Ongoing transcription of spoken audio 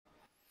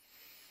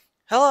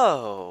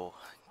Hello,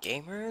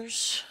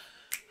 gamers.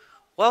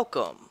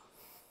 Welcome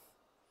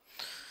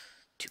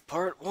to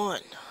part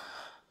 1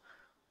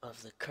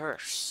 of The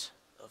Curse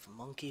of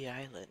Monkey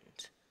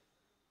Island,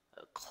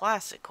 a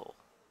classical,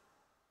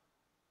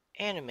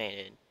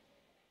 animated,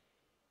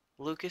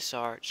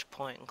 LucasArts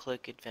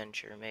point-and-click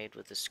adventure made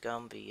with the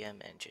Scum VM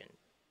engine,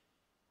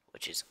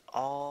 which is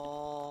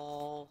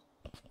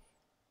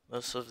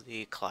most of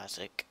the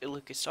classic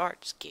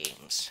LucasArts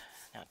games.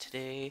 Now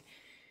today,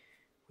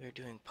 we're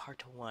doing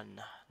part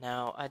 1.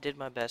 Now, I did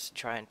my best to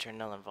try and turn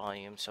down the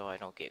volume so I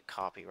don't get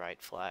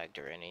copyright flagged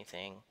or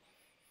anything.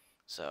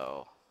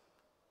 So,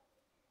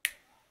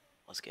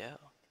 let's go.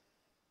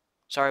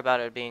 Sorry about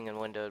it being in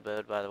windowed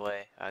mode, by the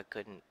way. I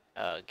couldn't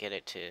get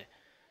it to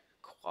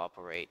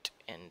cooperate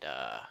in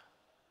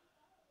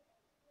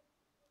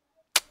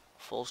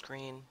full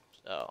screen.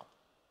 So,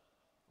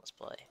 let's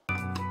play.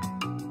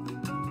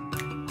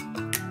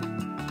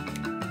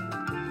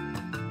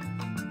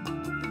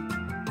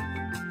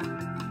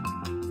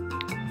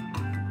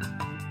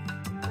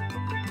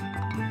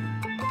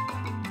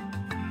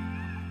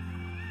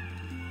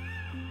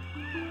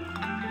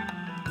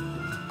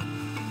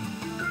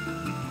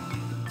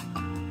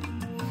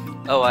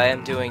 Oh, I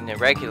am doing the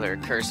regular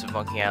Curse of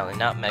Monkey Island,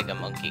 not Mega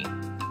Monkey.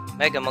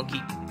 Mega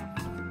Monkey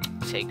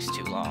takes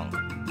too long.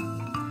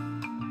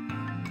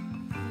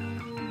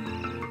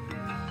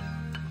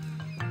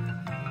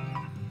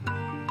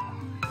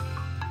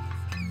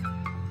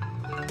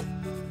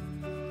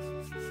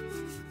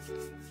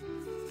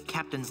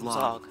 Captain's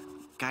log.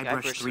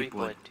 Guybrush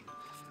Threepwood.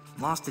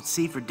 Lost at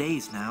sea for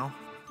days now.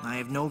 I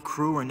have no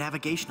crew or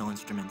navigational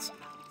instruments.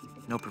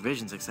 No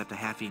provisions except a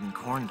half-eaten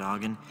corn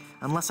dog, and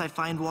unless I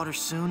find water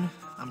soon,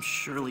 I'm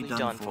surely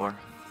done for.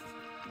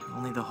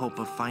 Only the hope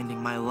of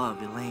finding my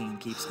love, Elaine,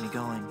 keeps me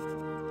going.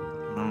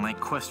 My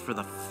quest for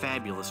the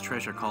fabulous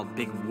treasure called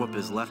Big Whoop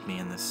has left me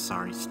in this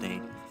sorry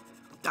state.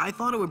 I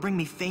thought it would bring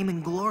me fame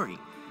and glory.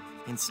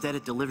 Instead,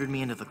 it delivered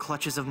me into the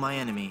clutches of my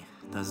enemy,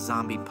 the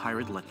zombie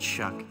pirate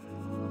LeChuck.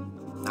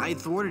 I had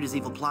thwarted his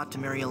evil plot to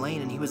marry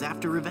Elaine, and he was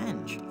after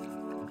revenge.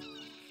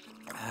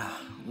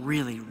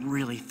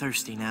 Really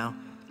thirsty now.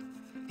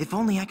 If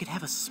only I could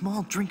have a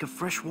small drink of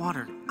fresh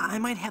water, I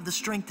might have the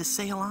strength to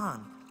sail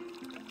on.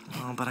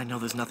 Oh, but I know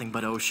there's nothing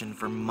but ocean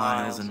for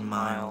miles and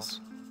miles.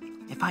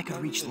 If I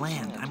could reach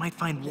land, I might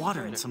find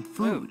water and some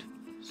food.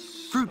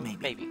 Fruit,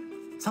 maybe.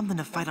 Something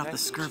to fight off the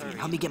scurvy and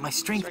help me get my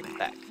strength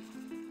back.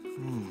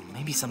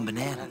 Maybe some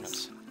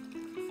bananas.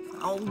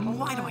 Oh,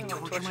 why do I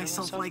torture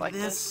myself like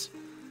this?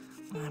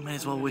 I might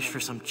as well wish for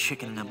some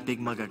chicken and a big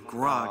mug of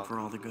grog for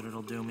all the good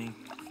it'll do me.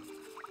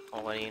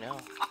 Well, what do you know?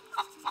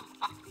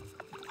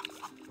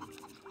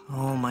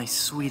 Oh, my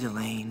sweet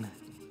Elaine.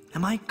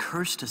 Am I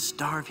cursed to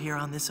starve here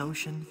on this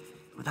ocean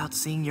without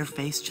seeing your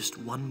face just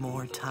one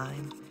more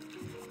time?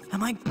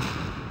 Am I...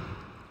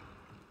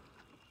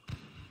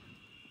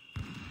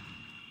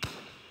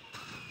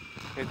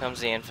 Here comes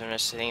the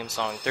infamous theme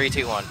song. 3,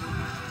 2, 1.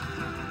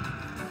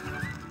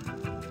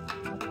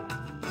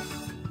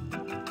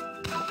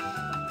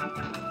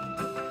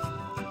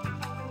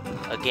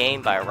 A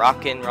game by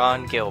Rockin'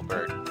 Ron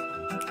Gilbert.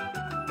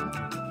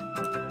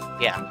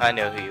 Yeah, I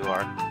know who you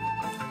are.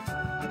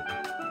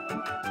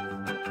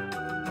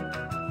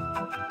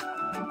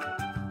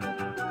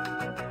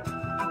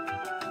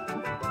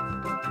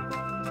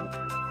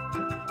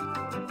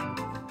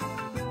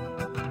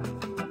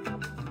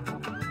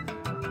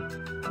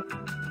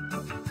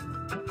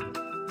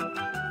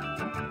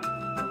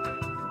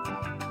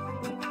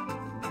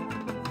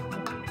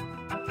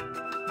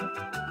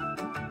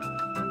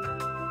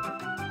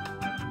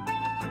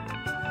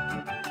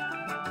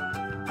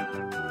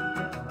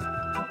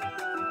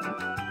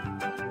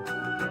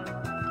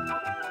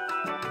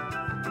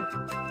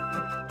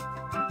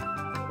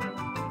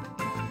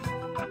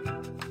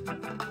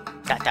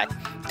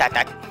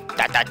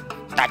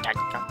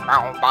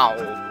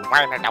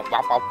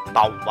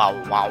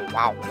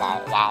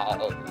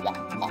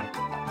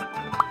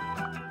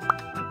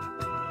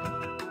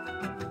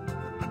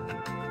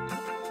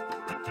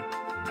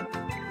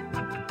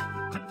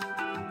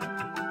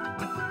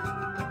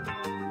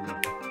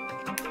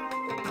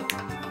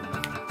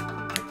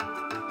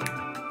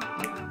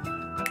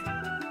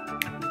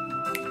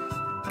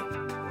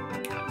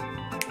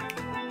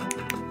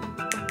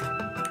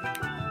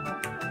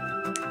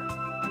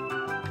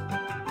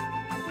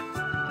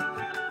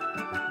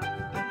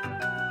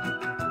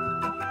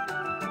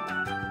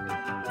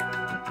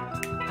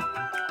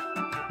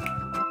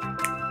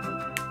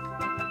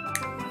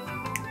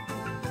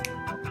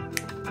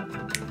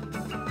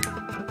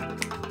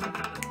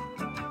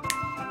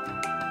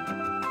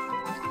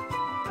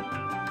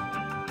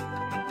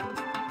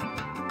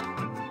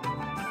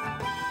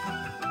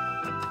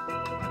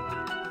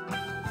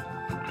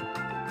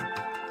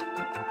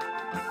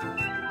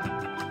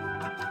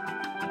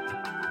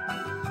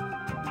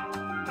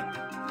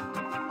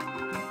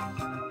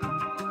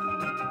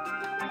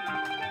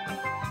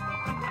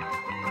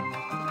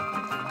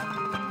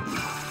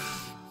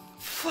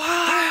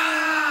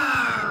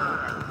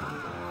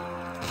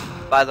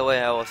 By the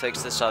way, I will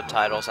fix the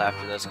subtitles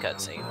after this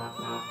cutscene.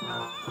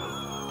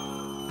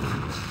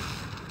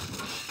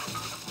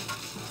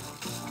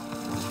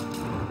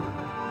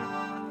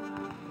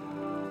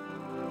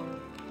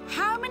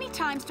 How many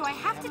times do I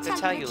have to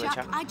tell you,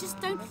 LeChuck? I just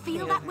don't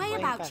feel that way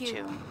about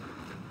you.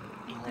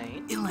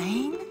 Elaine?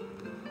 Elaine?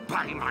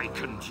 By my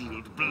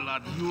congealed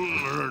blood,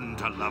 you'll learn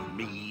to love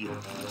me.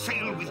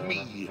 Sail with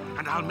me,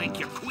 and I'll make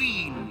you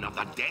queen of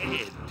the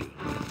dead.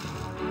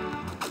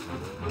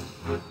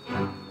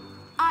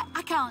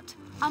 I can't.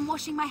 I'm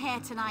washing my hair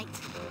tonight.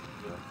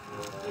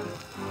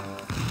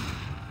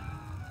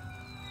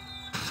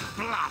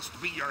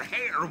 Blast me your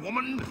hair,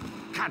 woman!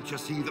 Can't you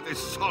see that this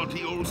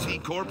salty old sea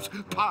corpse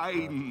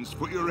pines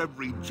for your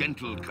every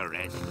gentle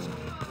caress?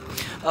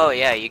 Oh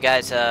yeah, you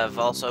guys have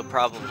also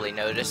probably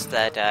noticed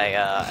that I,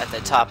 at the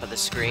top of the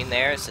screen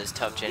there, it says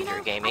Tough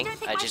Ginger Gaming.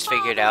 I just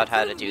figured out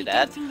how to do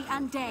that.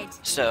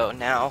 So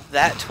now,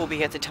 that will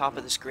be at the top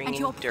of the screen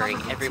during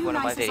every one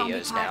of my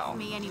videos now.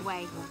 Me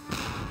anyway.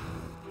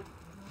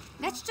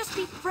 Let's just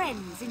be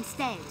friends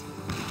instead.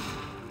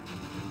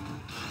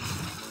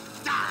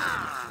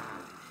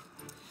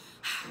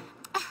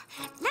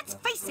 Let's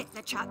face it,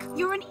 LeChuck.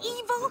 You're an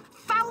evil,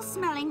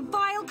 foul-smelling,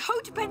 vile,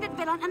 codependent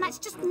villain, and that's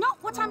just not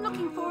what I'm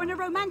looking for in a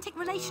romantic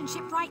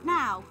relationship right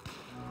now.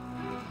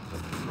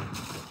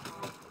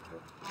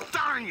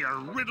 Darn your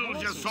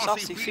riddles, you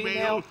saucy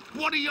female!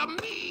 What do you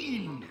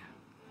mean?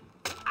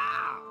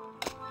 Ah!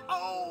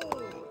 Oh!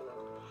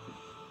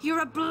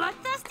 You're a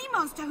bloodthirsty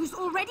monster who's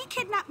already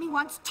kidnapped me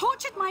once,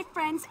 tortured my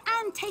friends,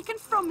 and taken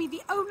from me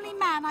the only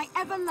man I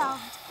ever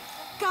loved.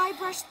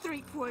 Guybrush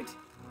Threepwood.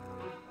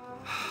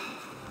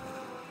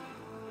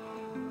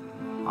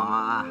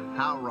 Ah,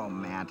 how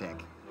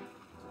romantic.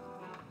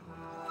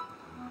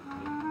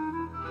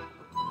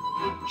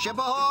 Ship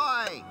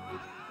ahoy!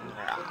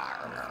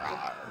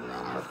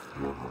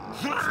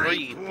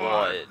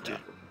 Threepwood.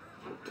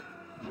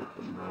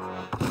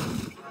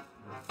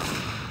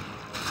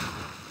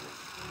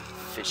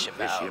 Fish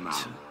him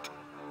out.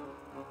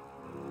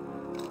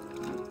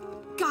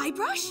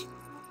 Guybrush?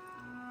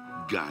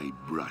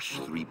 Guybrush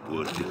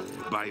Threepwood,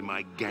 by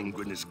my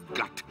gangrenous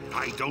gut,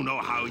 I don't know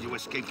how you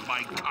escaped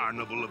my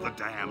carnival of the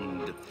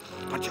damned,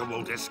 but you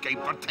won't escape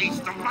a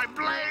taste of my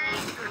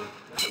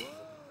blade!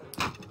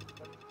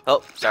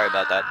 Oh, sorry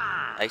about that.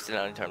 I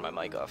accidentally turned my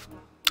mic off.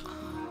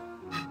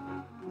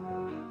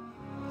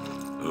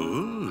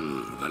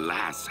 Ooh, the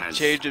lass has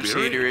Change of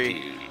spirit.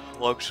 scenery.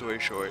 Long story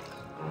short,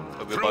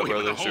 I'm with Throw my him in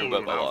the brother's room hole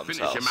at my and I'll mom's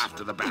finish him house.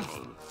 after the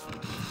battle.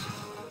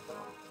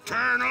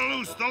 Turn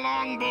loose the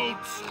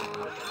longboats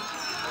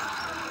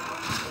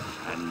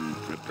and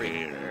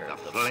prepare the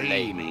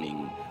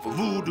flaming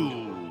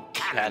voodoo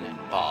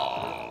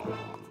cannonball.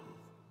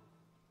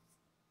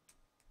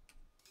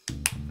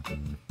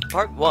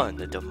 Part 1,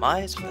 the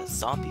demise of the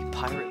zombie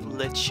pirate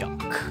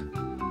LeChuck.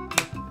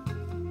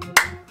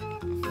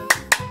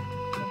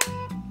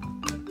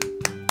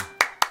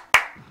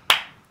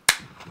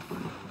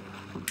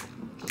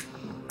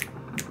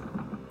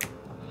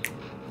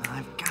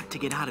 I've got to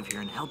get out of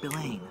here and help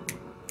Elaine.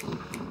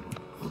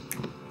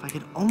 If I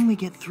could only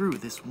get through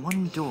this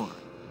one door,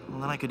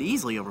 well, then I could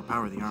easily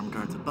overpower the armed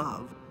guards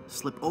above,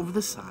 slip over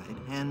the side,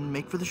 and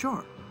make for the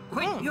shore.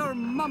 Quit your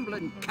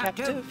mumbling,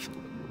 captive.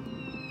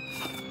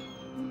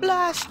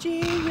 Blast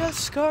you, you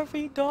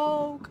scurvy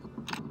dog.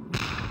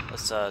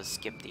 Let's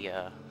skip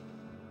the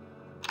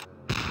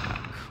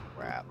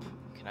crap.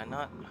 Can I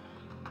not?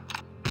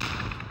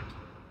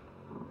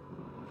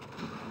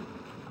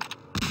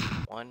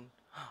 One.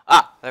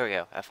 Ah, there we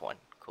go. F1.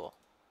 Cool.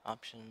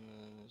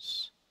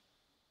 Options.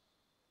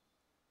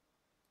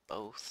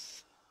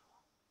 Both.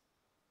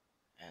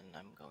 And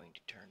I'm going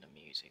to turn the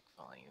music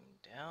volume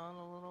down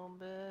a little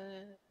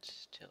bit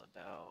till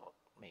about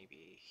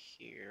maybe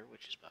here,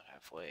 which is about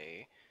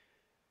halfway.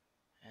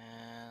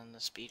 And the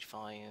speech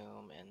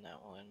volume and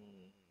that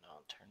one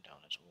I'll turn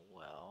down as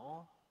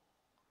well.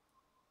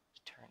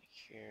 Turn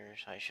here.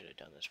 So I should have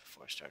done this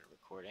before I started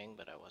recording,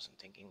 but I wasn't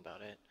thinking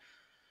about it.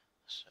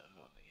 So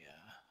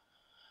yeah.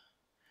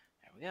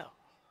 There we go.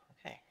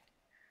 Okay.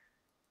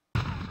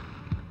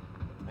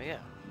 Oh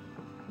yeah.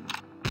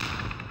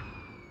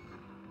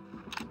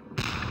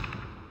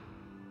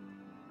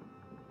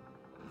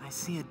 I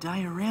see a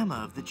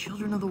diorama of the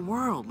children of the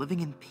world living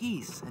in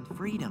peace and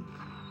freedom.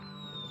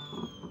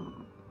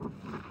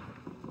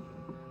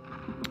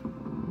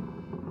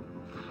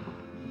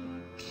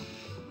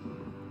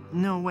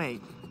 No,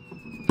 wait.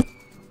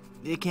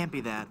 It can't be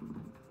that.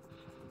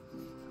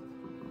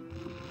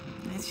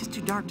 It's just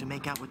too dark to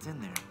make out what's in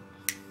there.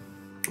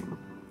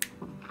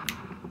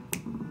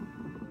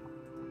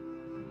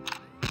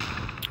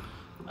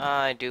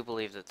 I do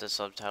believe that the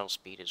subtitle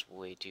speed is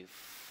way too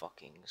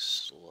fucking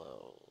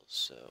slow,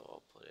 so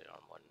I'll put it on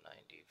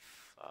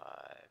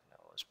 195. No,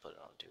 let's put it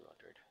on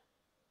 200.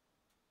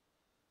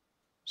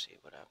 See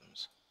what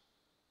happens.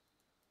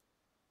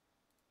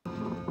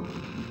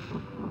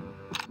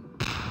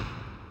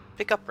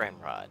 Pick up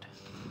Ramrod.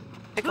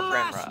 Pick up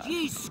Ramrod.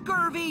 Ye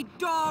scurvy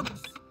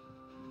dogs!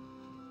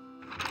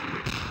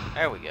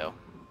 There we go.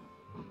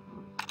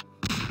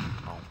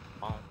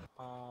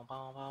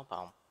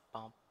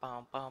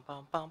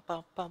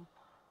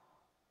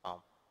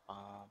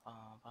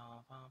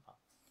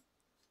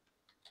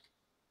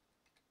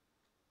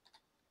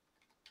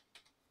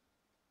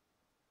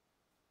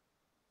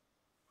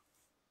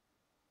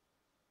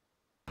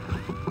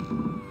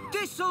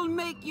 This'll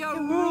make you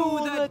Rule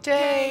rue the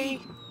day.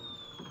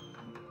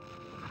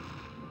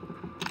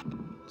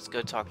 Let's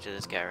go talk to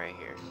this guy right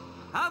here.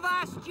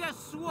 Avast, you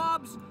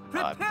swabs!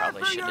 Prepare I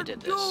probably for should your have did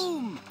this.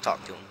 doom!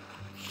 Talk to him.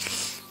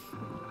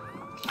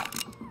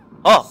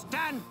 Oh!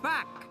 Stand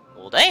back!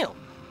 Well, damn!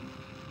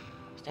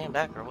 Stand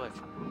back or what?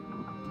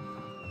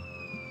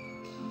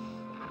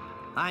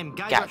 I'm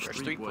Guybrush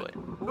Guybrush Threepwood.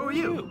 Threepwood. Who are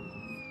you?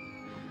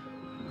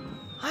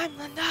 I'm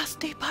the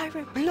nasty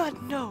pirate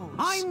Bloodnose.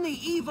 I'm the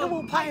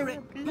evil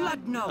pirate Oh,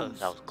 Bloodnose.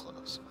 that was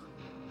close.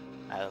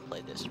 I haven't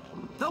played this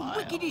one. The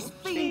wickedest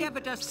fiend ever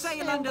to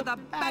sail under the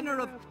banner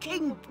of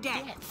King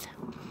Death.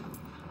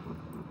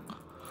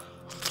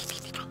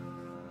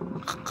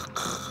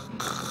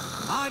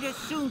 I'd as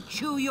soon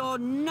chew your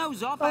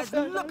nose off as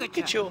look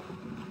at you.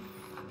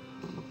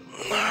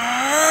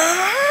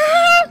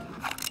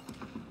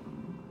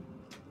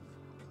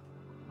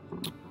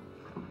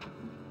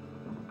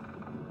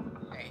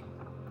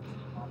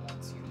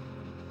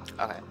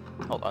 Okay,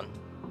 hold on.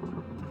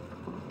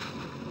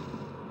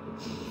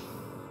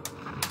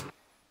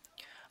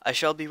 I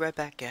shall be right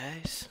back,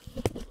 guys.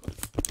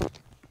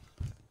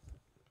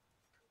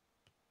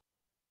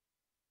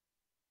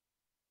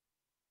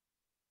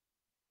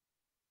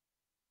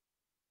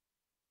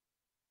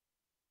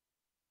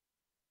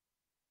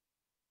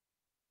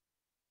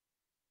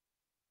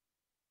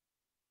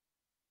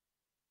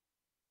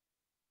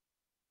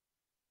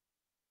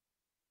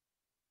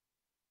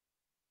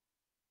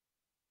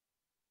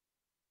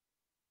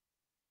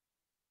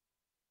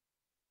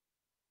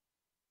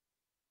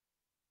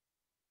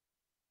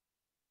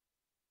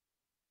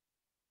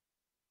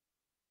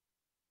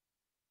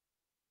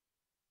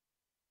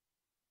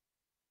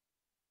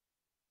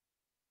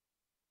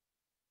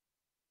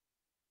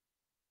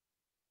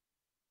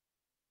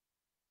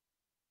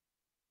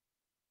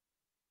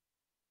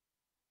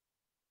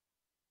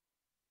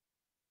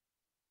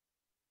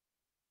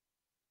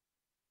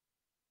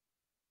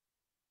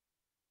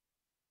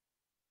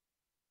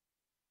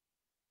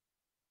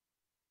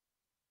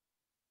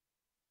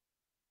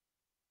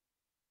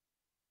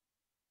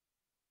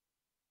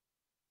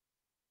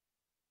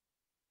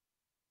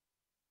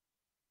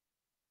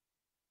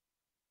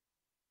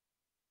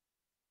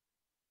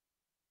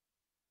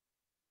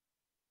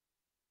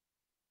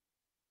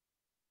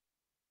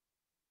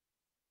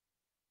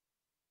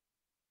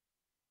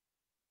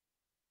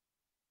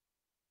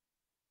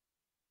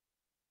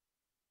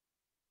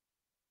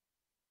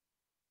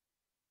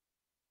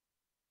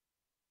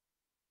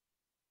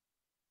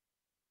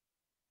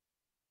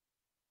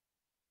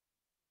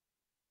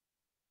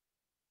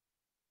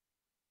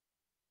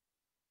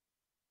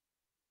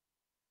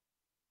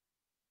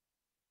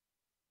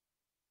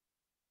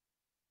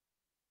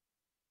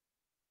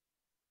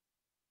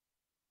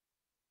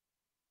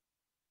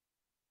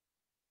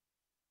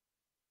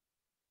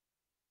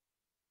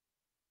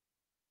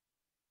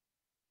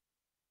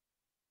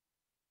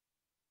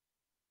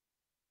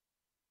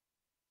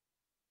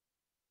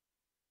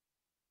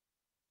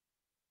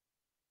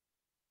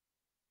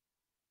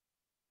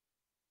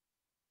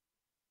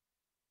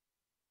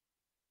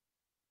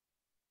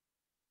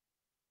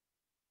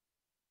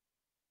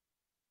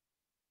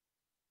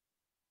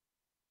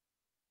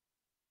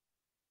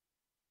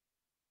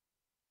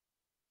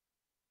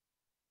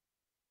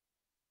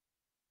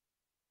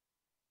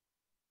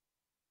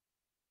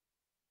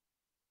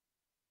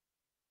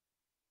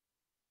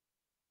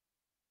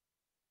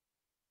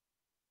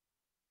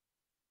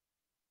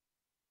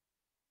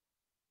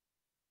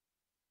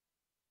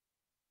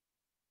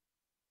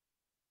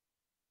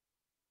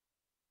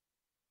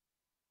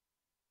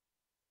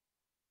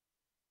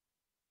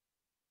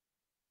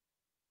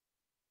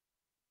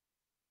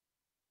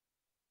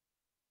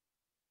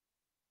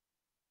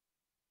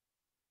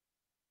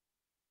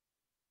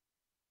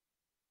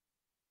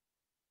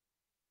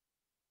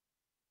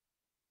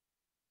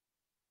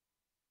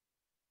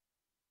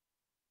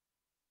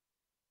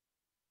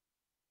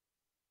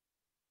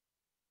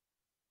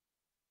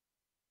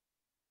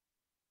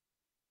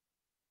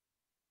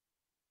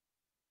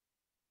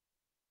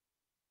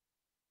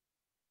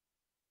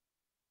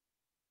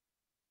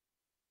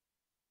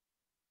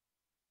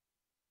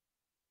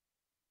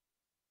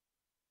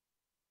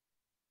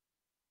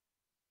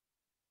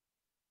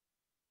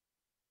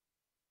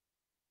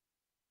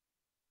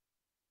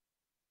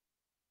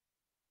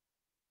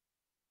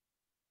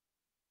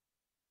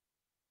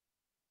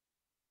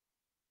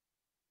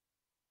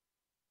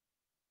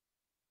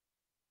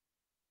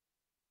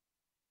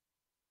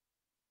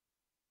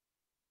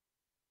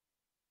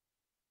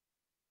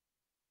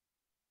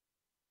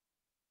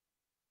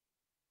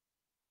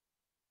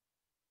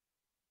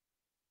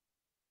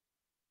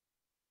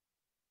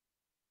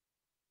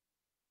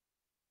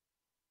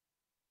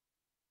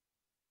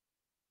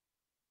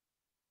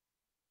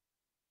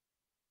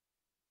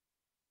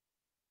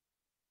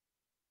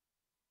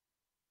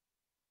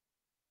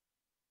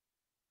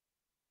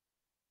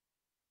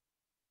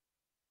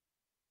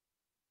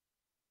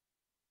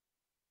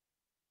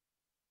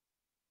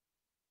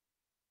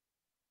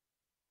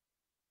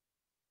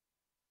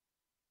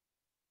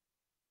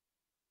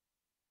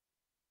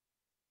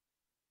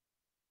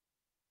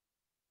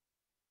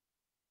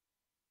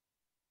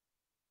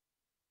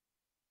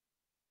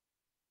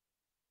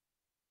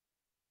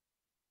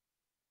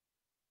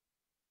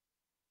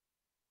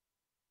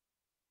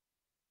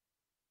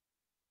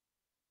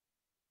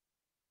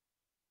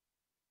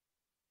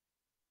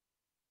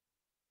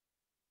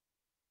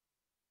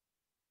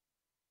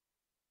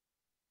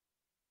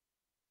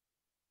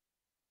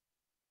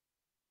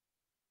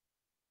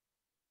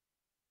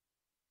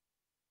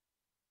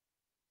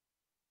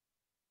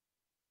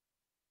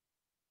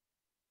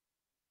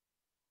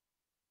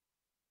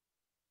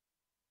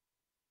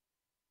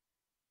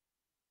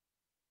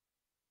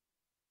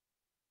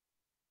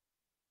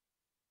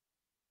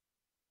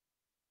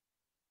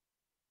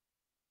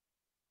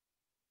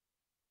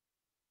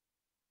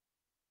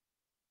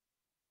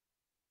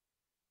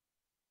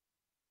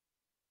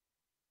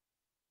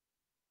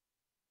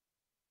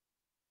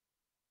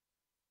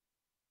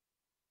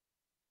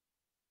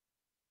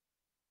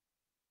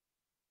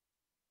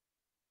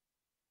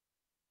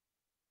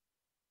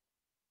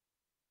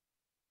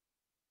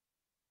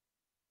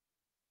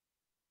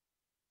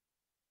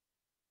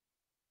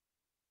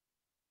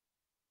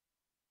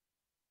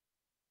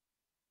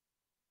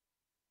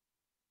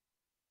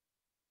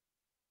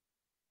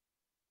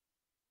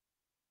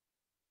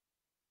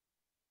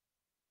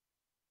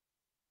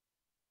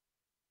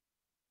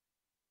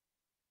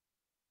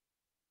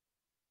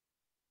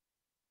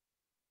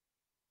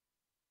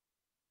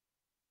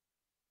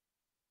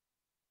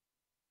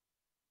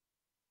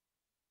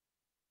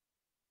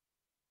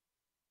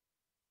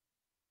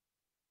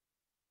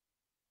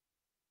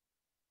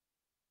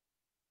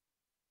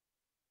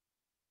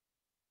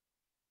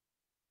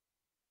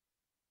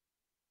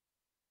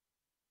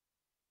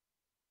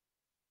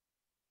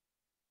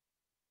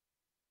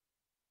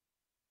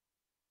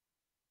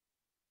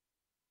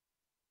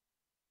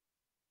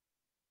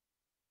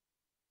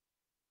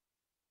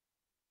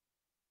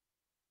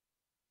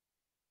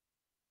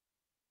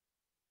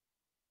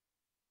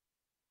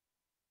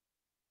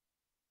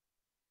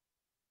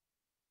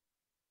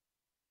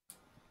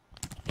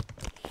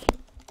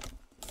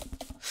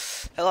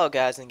 Hello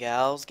guys and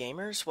gals,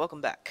 gamers,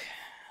 welcome back.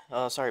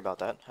 Sorry about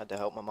that, had to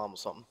help my mom with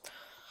something.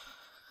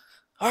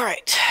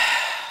 Alright,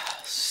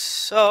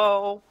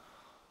 so,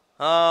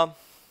 we're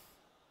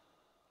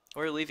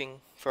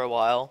leaving for a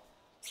while,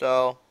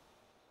 so,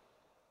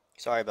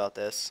 sorry about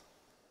this.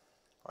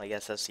 Well, I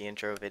guess that's the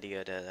intro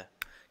video to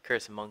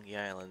Curse of Monkey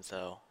Island,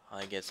 so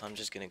I guess I'm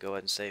just gonna go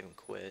ahead and save and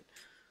quit.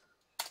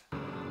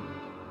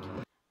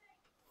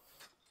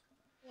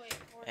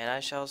 And I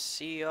shall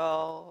see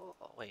y'all.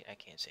 Oh, wait, I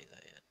can't say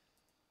that yet.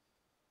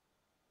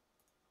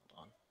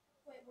 Hold on.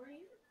 Wait, were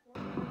you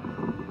recording?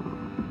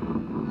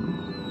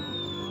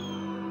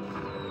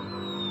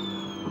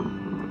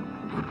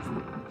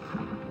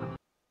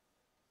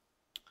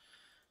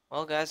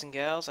 Well, guys and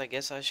gals, I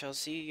guess I shall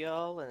see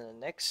y'all in the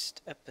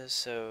next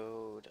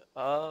episode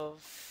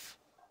of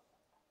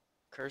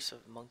Curse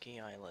of Monkey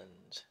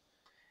Island.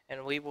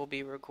 And we will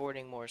be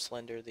recording more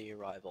Slender the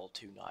Arrival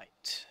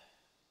tonight.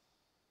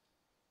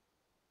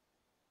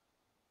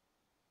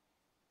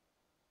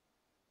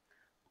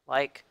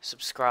 Like,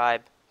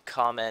 subscribe,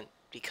 comment,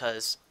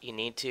 because you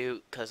need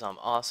to, because I'm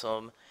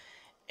awesome,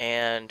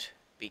 and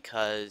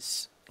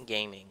because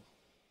gaming.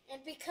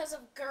 And because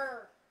of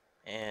Gurr.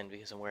 And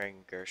because I'm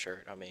wearing a Gurr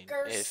shirt. I mean,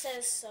 Gurr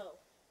says so.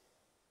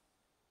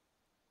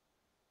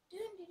 Dude,